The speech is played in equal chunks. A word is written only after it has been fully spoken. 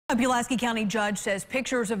A Pulaski County judge says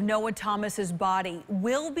pictures of Noah Thomas's body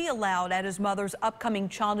will be allowed at his mother's upcoming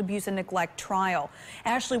child abuse and neglect trial.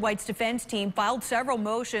 Ashley White's defense team filed several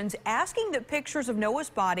motions asking that pictures of Noah's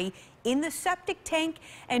body in the septic tank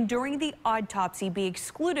and during the autopsy be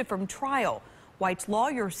excluded from trial. White's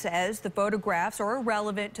lawyer says the photographs are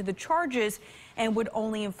irrelevant to the charges and would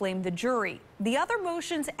only inflame the jury. The other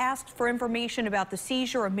motions asked for information about the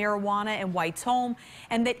seizure of marijuana in White's home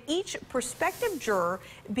and that each prospective juror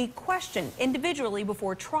be questioned individually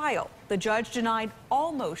before trial. The judge denied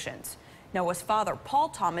all motions. Noah's father, Paul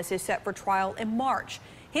Thomas, is set for trial in March.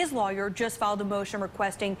 His lawyer just filed a motion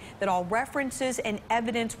requesting that all references and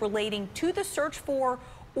evidence relating to the search for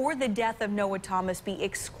or the death of Noah Thomas be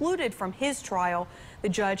excluded from his trial. The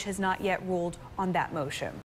judge has not yet ruled on that motion.